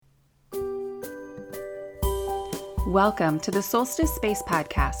Welcome to the Solstice Space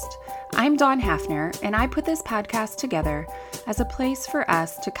Podcast. I'm Dawn Hafner, and I put this podcast together as a place for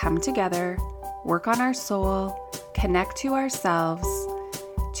us to come together, work on our soul, connect to ourselves,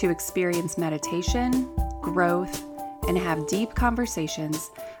 to experience meditation, growth, and have deep conversations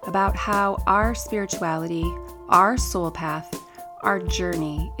about how our spirituality, our soul path, our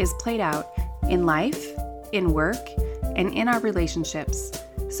journey is played out in life, in work, and in our relationships.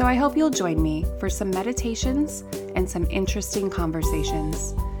 So I hope you'll join me for some meditations and some interesting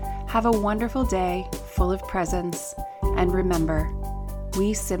conversations. Have a wonderful day full of presence, and remember,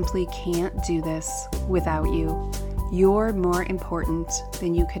 we simply can't do this without you. You're more important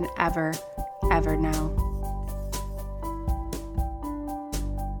than you can ever know.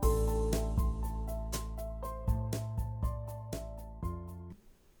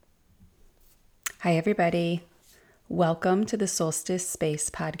 Hi, everybody. Welcome to the Solstice Space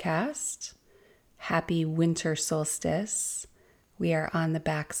Podcast. Happy winter solstice. We are on the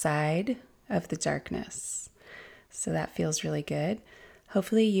backside of the darkness, so that feels really good.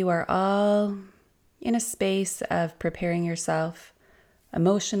 Hopefully you are all in a space of preparing yourself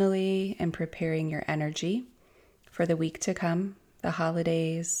emotionally and preparing your energy for the week to come, the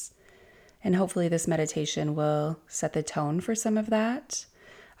holidays, and hopefully this meditation will set the tone for some of that.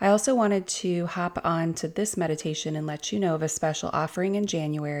 I also wanted to hop on to this meditation and let you know of a special offering in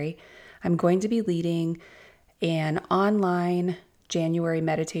January. I'm going to be leading an online January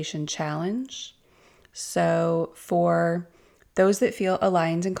meditation challenge. So for those that feel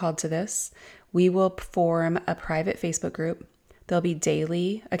aligned and called to this, we will form a private Facebook group. There'll be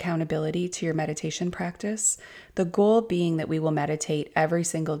daily accountability to your meditation practice, the goal being that we will meditate every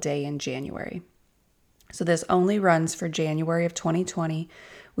single day in January. So this only runs for January of 2020.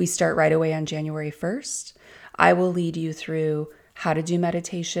 We start right away on January 1st. I will lead you through how to do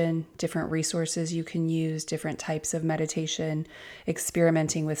meditation, different resources you can use, different types of meditation,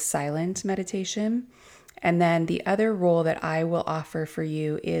 experimenting with silent meditation. And then the other role that I will offer for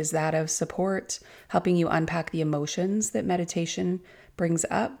you is that of support, helping you unpack the emotions that meditation brings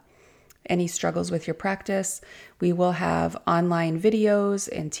up. Any struggles with your practice, we will have online videos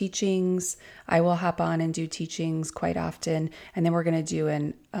and teachings. I will hop on and do teachings quite often. And then we're going to do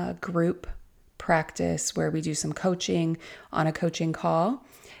a group practice where we do some coaching on a coaching call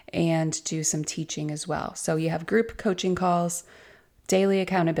and do some teaching as well. So you have group coaching calls, daily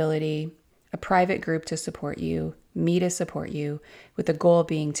accountability, a private group to support you, me to support you, with the goal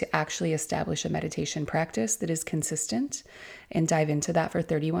being to actually establish a meditation practice that is consistent and dive into that for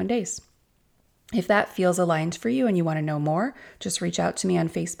 31 days. If that feels aligned for you and you want to know more, just reach out to me on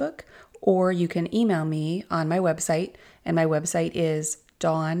Facebook, or you can email me on my website, and my website is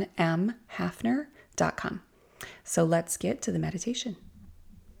dawnmhafner.com. So let's get to the meditation.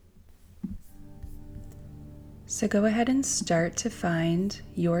 So go ahead and start to find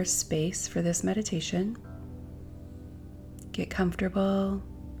your space for this meditation. Get comfortable.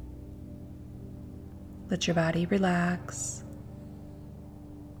 Let your body relax.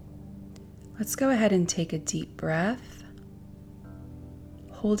 Let's go ahead and take a deep breath,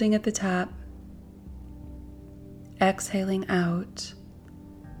 holding at the top, exhaling out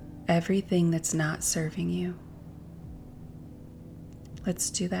everything that's not serving you. Let's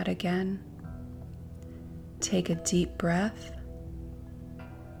do that again. Take a deep breath,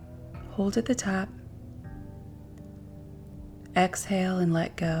 hold at the top, exhale and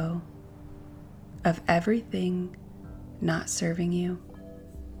let go of everything not serving you.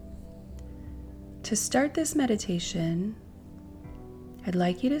 To start this meditation, I'd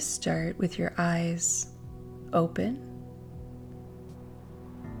like you to start with your eyes open.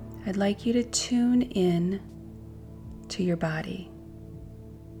 I'd like you to tune in to your body.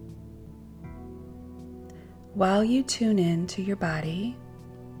 While you tune in to your body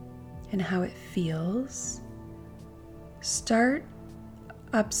and how it feels, start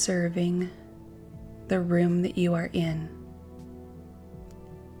observing the room that you are in.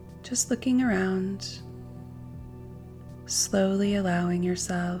 Just looking around, slowly allowing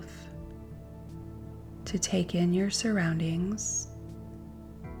yourself to take in your surroundings.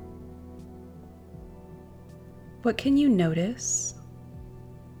 What can you notice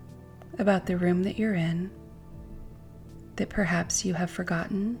about the room that you're in that perhaps you have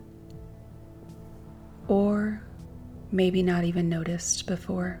forgotten, or maybe not even noticed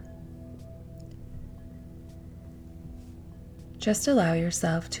before? Just allow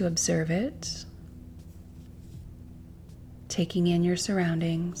yourself to observe it, taking in your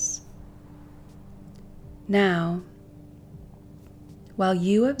surroundings. Now, while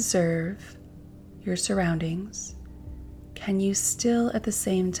you observe your surroundings, can you still at the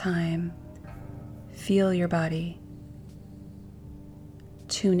same time feel your body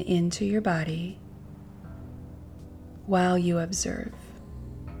tune into your body while you observe.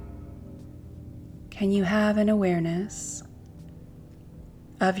 Can you have an awareness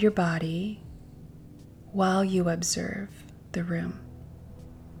of your body while you observe the room?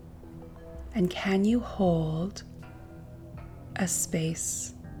 And can you hold a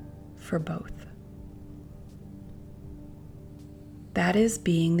space for both? That is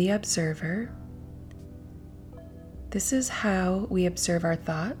being the observer. This is how we observe our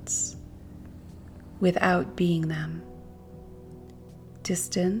thoughts without being them.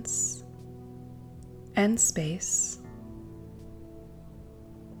 Distance and space.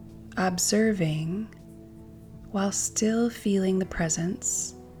 Observing while still feeling the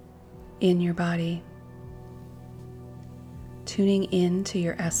presence in your body. Tuning into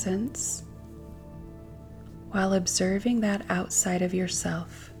your essence while observing that outside of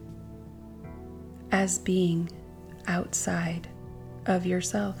yourself as being outside of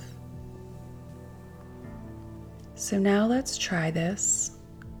yourself. So now let's try this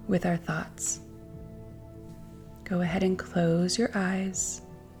with our thoughts. Go ahead and close your eyes.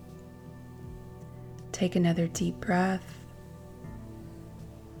 Take another deep breath.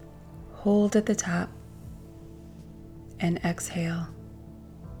 Hold at the top and exhale.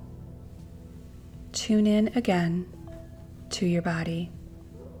 Tune in again to your body.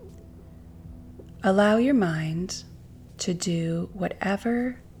 Allow your mind to do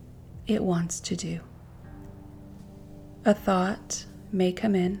whatever it wants to do. A thought may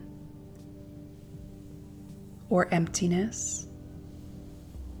come in, or emptiness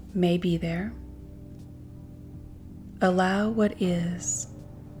may be there. Allow what is.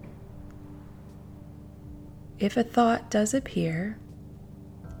 If a thought does appear,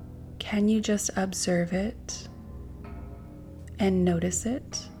 can you just observe it and notice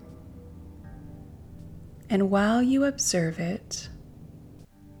it? And while you observe it,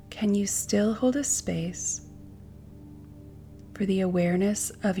 can you still hold a space for the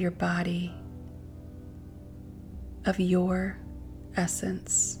awareness of your body, of your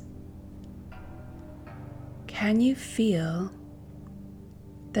essence? Can you feel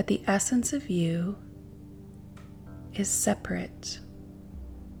that the essence of you is separate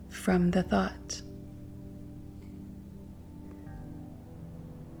from the thought?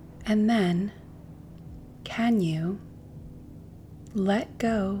 And then, can you let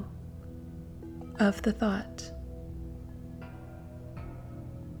go of the thought?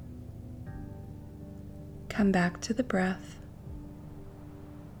 Come back to the breath.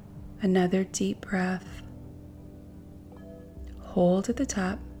 Another deep breath. Hold at the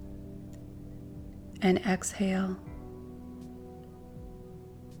top and exhale.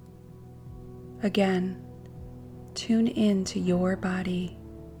 Again, tune into your body.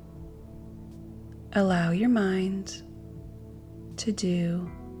 Allow your mind to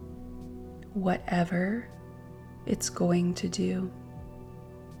do whatever it's going to do.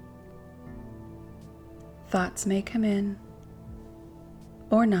 Thoughts may come in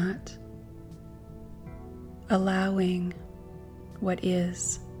or not, allowing what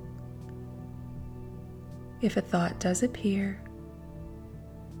is. If a thought does appear,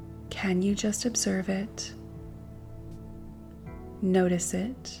 can you just observe it? Notice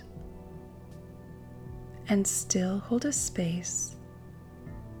it, and still hold a space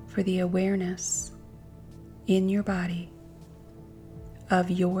for the awareness in your body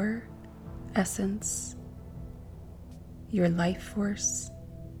of your essence, your life force.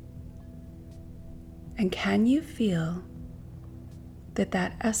 And can you feel that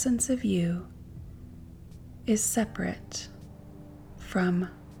that essence of you is separate from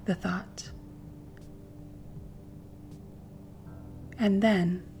the thought? And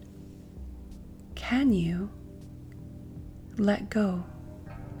then, can you let go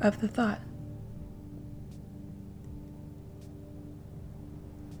of the thought?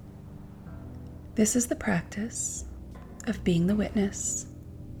 This is the practice of being the witness,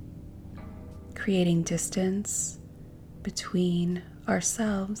 creating distance between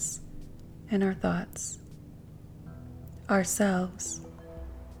ourselves and our thoughts, ourselves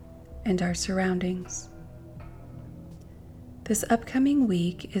and our surroundings. This upcoming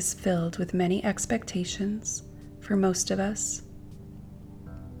week is filled with many expectations for most of us.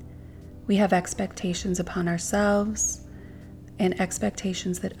 We have expectations upon ourselves and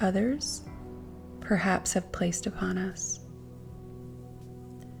expectations that others perhaps have placed upon us.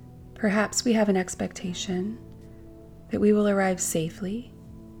 Perhaps we have an expectation that we will arrive safely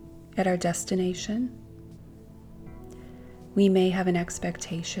at our destination. We may have an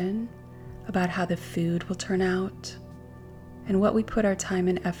expectation about how the food will turn out and what we put our time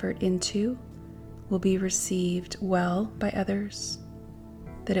and effort into will be received well by others.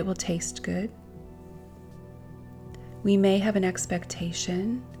 that it will taste good. We may have an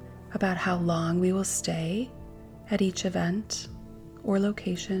expectation about how long we will stay at each event or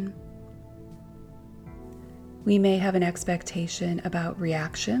location. We may have an expectation about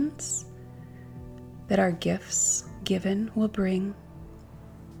reactions that our gifts given will bring.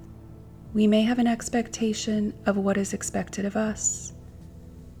 We may have an expectation of what is expected of us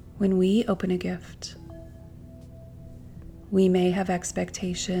when we open a gift. We may have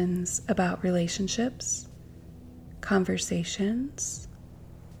expectations about relationships, conversations,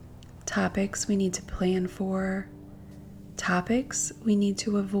 topics we need to plan for, topics we need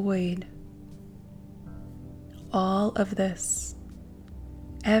to avoid. All of this,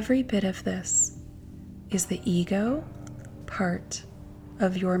 every bit of this, is the ego part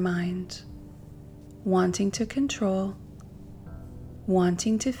of your mind, wanting to control,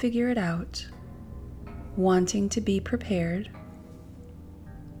 wanting to figure it out, wanting to be prepared,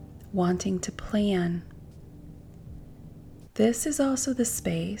 wanting to plan. This is also the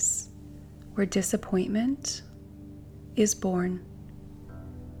space where disappointment is born.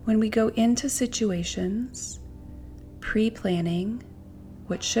 When we go into situations, pre-planning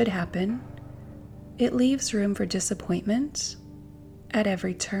what should happen, it leaves room for disappointment at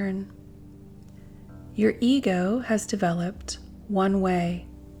every turn. Your ego has developed one way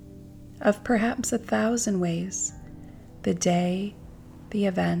of perhaps 1,000 ways the day, the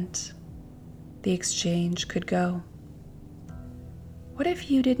event, the exchange could go. What if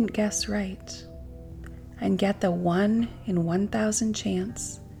you didn't guess right and get the 1 in 1,000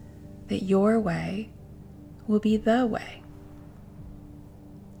 chance that your way will be the way?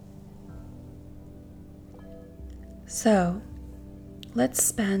 So, let's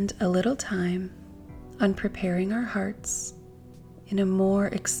spend a little time on preparing our hearts in a more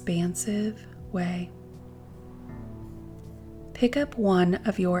expansive way. Pick up one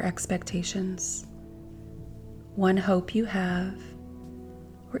of your expectations, one hope you have,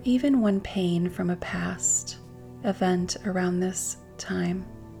 or even one pain from a past event around this time.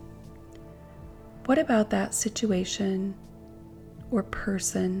 What about that situation or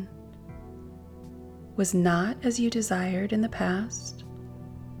person was not as you desired in the past?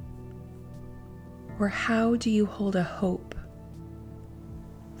 Or how do you hold a hope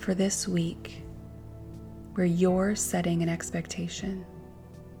for this week where you're setting an expectation?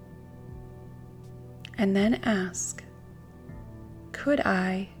 And then ask, could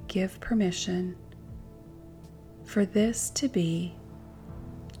I give permission for this to be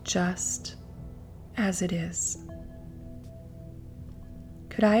just as it is?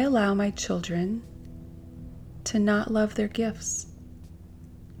 Could I allow my children to not love their gifts?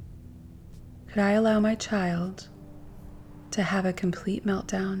 Could I allow my child to have a complete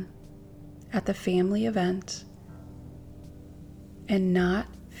meltdown at the family event and not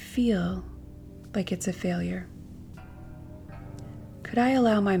feel like it's a failure? Could I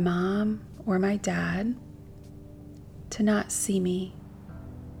allow my mom or my dad to not see me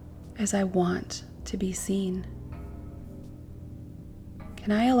as I want to be seen?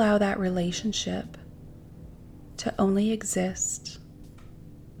 Can I allow that relationship to only exist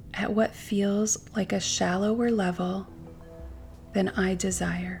at what feels like a shallower level than I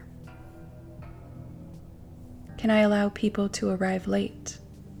desire? Can I allow people to arrive late,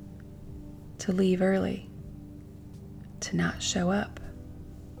 to leave early, to not show up,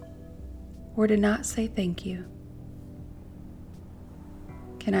 or to not say thank you?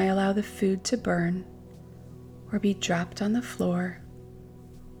 Can I allow the food to burn or be dropped on the floor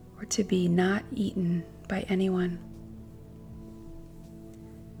or to be not eaten by anyone?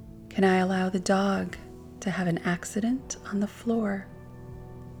 Can I allow the dog to have an accident on the floor?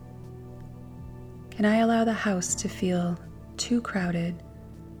 Can I allow the house to feel too crowded,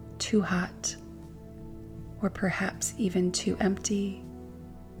 too hot, or perhaps even too empty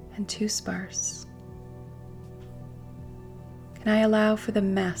and too sparse? Can I allow for the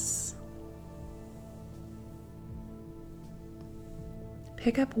mess?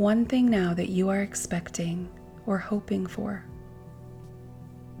 Pick up one thing now that you are expecting or hoping for.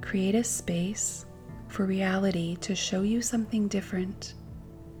 Create a space for reality to show you something different,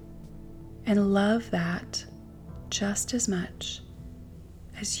 and love that just as much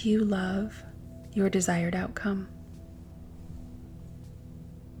as you love your desired outcome.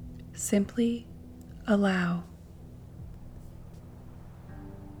 Simply allow.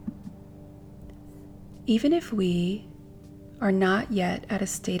 Even if we are not yet at a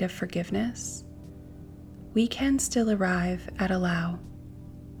state of forgiveness, we can still arrive at allow.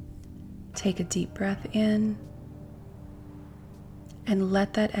 Take a deep breath in and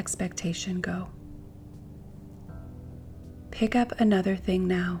let that expectation go. pick up another thing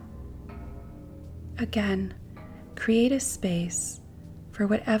now. Again, create a space for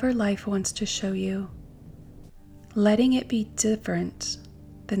whatever life wants to show you, letting it be different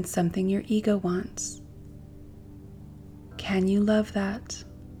than something your ego wants. Can you love that?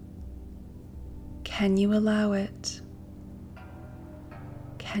 Can you allow it?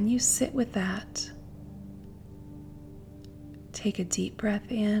 Can you sit with that? Take a deep breath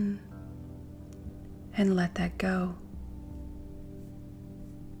in and let that go.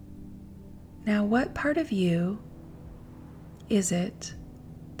 Now, what part of you is it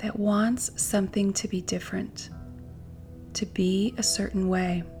that wants something to be different, to be a certain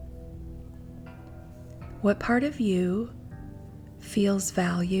way? What part of you feels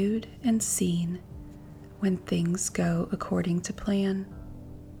valued and seen when things go according to plan?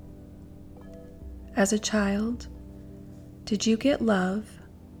 As a child, did you get love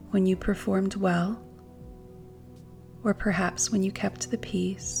when you performed well? Or perhaps when you kept the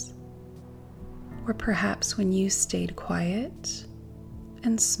peace? Or perhaps when you stayed quiet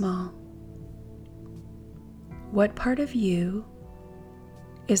and small? What part of you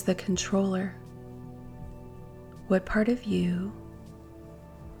is the controller? What part of you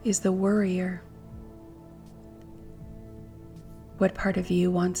is the worrier? What part of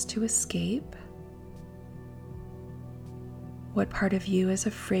you wants to escape? What part of you is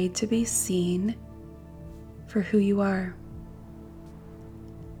afraid to be seen for who you are?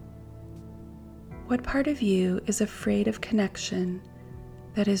 What part of you is afraid of connection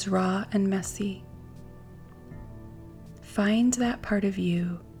that is raw and messy? Find that part of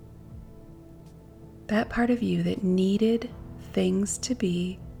you that needed things to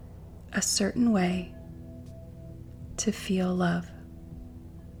be a certain way to feel love.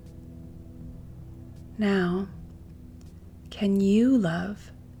 Now, can you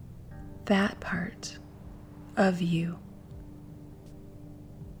love that part of you?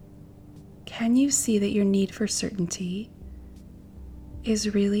 Can you see that your need for certainty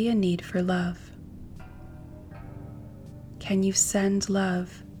is really a need for love? Can you send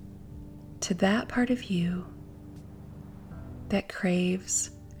love to that part of you that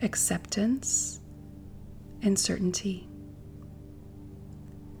craves acceptance and certainty?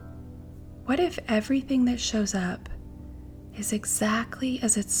 What if everything that shows up is exactly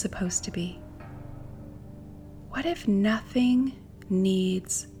as it's supposed to be? What if nothing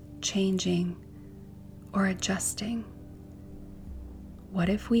needs changing or adjusting? What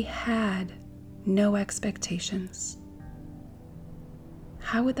if we had no expectations?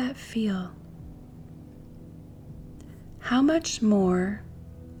 How would that feel? How much more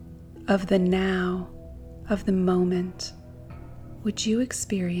of the now, of the moment, would you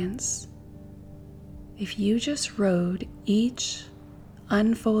experience if you just rode each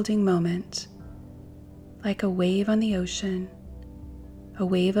unfolding moment like a wave on the ocean, a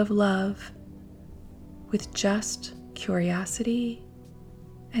wave of love, with just curiosity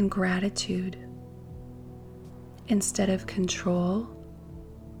and gratitude, instead of control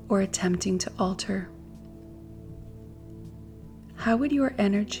or attempting to alter? How would your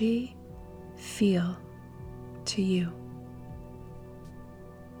energy feel to you?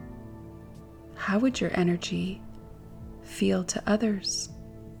 How would your energy feel to others?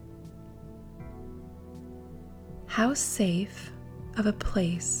 How safe of a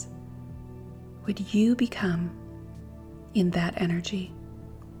place would you become in that energy?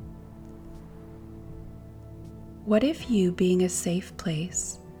 What if you, being a safe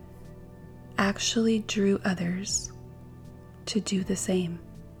place, actually drew others to do the same?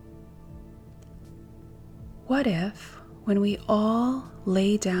 What if, when we all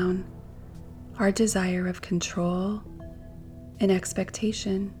lay down our desire of control and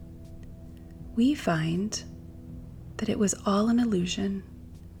expectation, we find that it was all an illusion,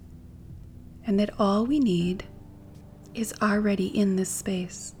 and that all we need is already in this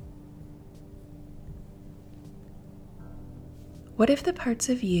space? What if the parts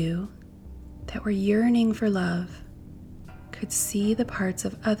of you that were yearning for love could see the parts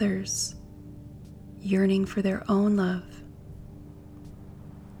of others yearning for their own love?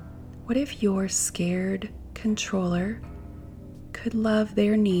 What if your scared controller could love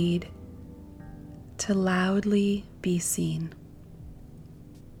their need to loudly be seen?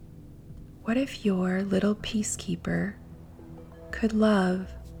 What if your little peacekeeper could love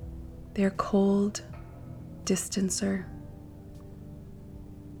their cold distancer?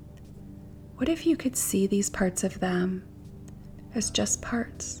 What if you could see these parts of them as just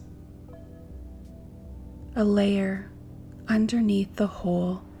parts, a layer underneath the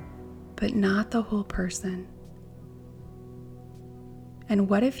whole, but not the whole person? And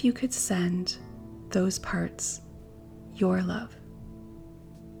what if you could send those parts your love.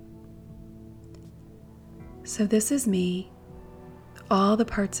 So this is me, all the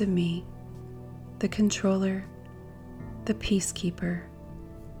parts of me, the controller, the peacekeeper,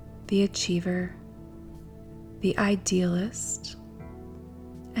 the achiever, the idealist,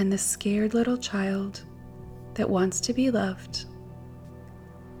 and the scared little child that wants to be loved,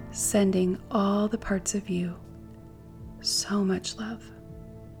 sending all the parts of you so much love.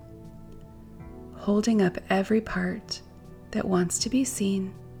 Holding up every part that wants to be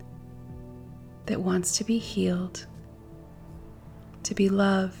seen, that wants to be healed, to be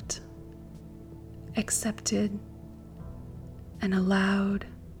loved, accepted, and allowed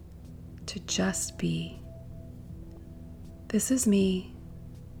to just be. This is me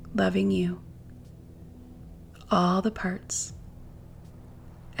loving you, all the parts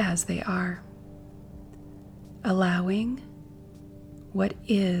as they are, allowing what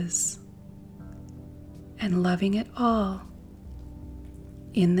is and loving it all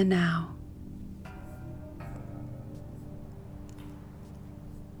in the now.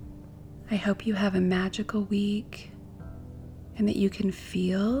 I hope you have a magical week and that you can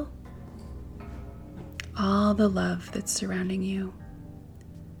feel all the love that's surrounding you,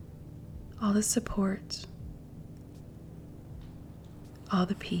 all the support, all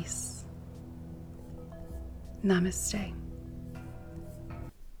the peace. Namaste.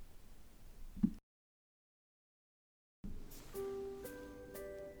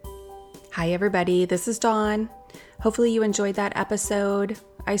 Hi everybody, this is Dawn. Hopefully you enjoyed that episode.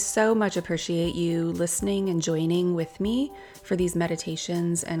 I so much appreciate you listening and joining with me for these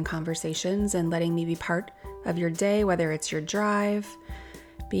meditations and conversations and letting me be part of your day, whether it's your drive,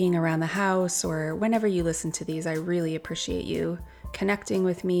 being around the house, or whenever you listen to these. I really appreciate you connecting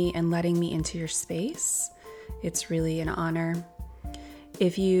with me and letting me into your space. It's really an honor.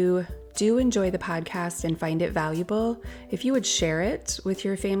 If you do enjoy the podcast and find it valuable, if you would share it with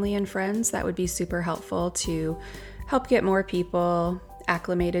your family and friends, that would be super helpful to help get more people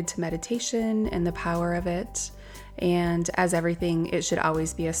acclimated to meditation and the power of it. And as everything, it should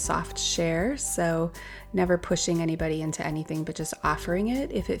always be a soft share. So never pushing anybody into anything, but just offering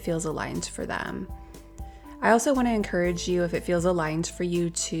it if it feels aligned for them. I also want to encourage you, if it feels aligned for you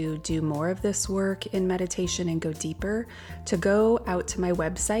to do more of this work in meditation and go deeper, to go out to my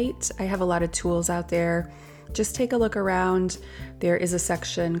website. I have a lot of tools out there. Just take a look around. There is a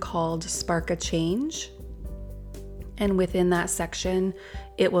section called Spark a Change. And within that section,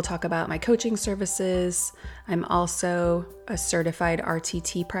 it will talk about my coaching services. I'm also a certified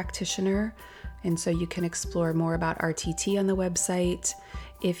RTT practitioner, and so you can explore more about RTT on the website.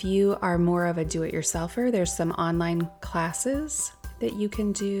 If you are more of a do-it-yourselfer, there's some online classes that you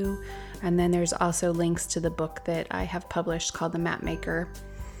can do. And then there's also links to the book that I have published called The Map Maker.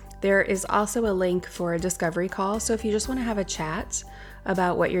 There is also a link for a discovery call. So if you just want to have a chat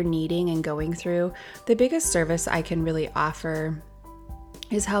about what you're needing and going through, the biggest service I can really offer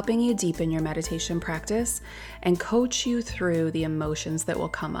is helping you deepen your meditation practice and coach you through the emotions that will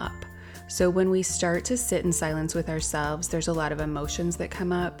come up. So when we start to sit in silence with ourselves, there's a lot of emotions that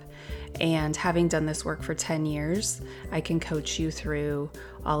come up. And having done this work for 10 years, I can coach you through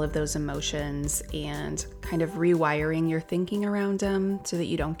all of those emotions and kind of rewiring your thinking around them so that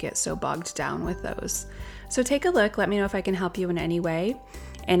you don't get so bogged down with those. So take a look. Let me know if I can help you in any way.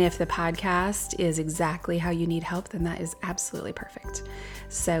 And if the podcast is exactly how you need help, then that is absolutely perfect.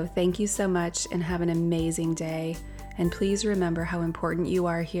 So thank you so much and have an amazing day. And please remember how important you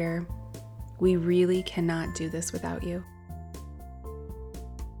are here. We really cannot do this without you.